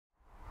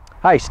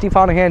Hi, Steve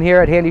Honahan here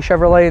at Handy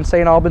Chevrolet in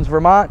St. Albans,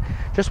 Vermont.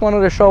 Just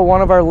wanted to show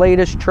one of our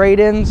latest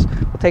trade-ins.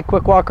 We'll take a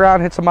quick walk around,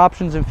 hit some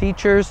options and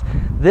features.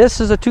 This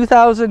is a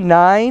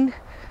 2009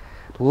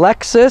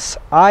 Lexus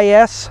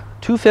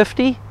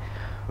IS250.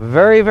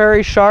 Very,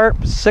 very sharp,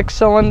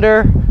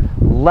 6-cylinder,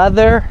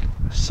 leather,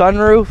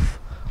 sunroof,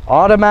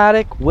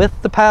 automatic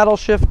with the paddle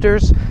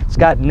shifters. It's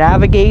got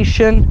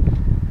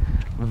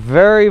navigation,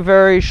 very,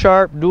 very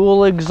sharp,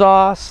 dual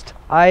exhaust,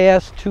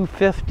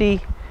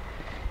 IS250.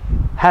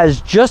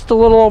 Has just a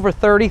little over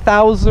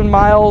 30,000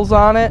 miles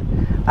on it.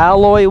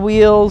 Alloy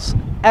wheels,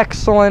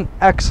 excellent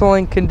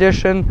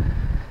condition.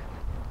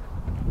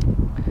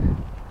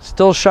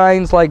 Still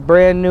shines like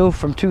brand new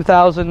from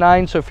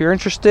 2009. So if you're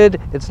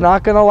interested, it's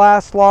not going to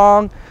last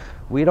long.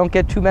 We don't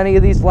get too many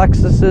of these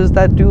Lexuses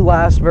that do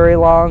last very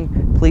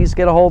long. Please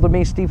get a hold of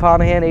me, Steve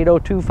Honahan,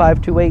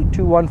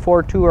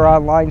 802-528-2142, or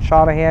online,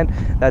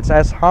 Shonahan. That's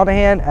S.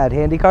 Honahan at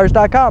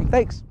handycars.com.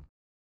 Thanks.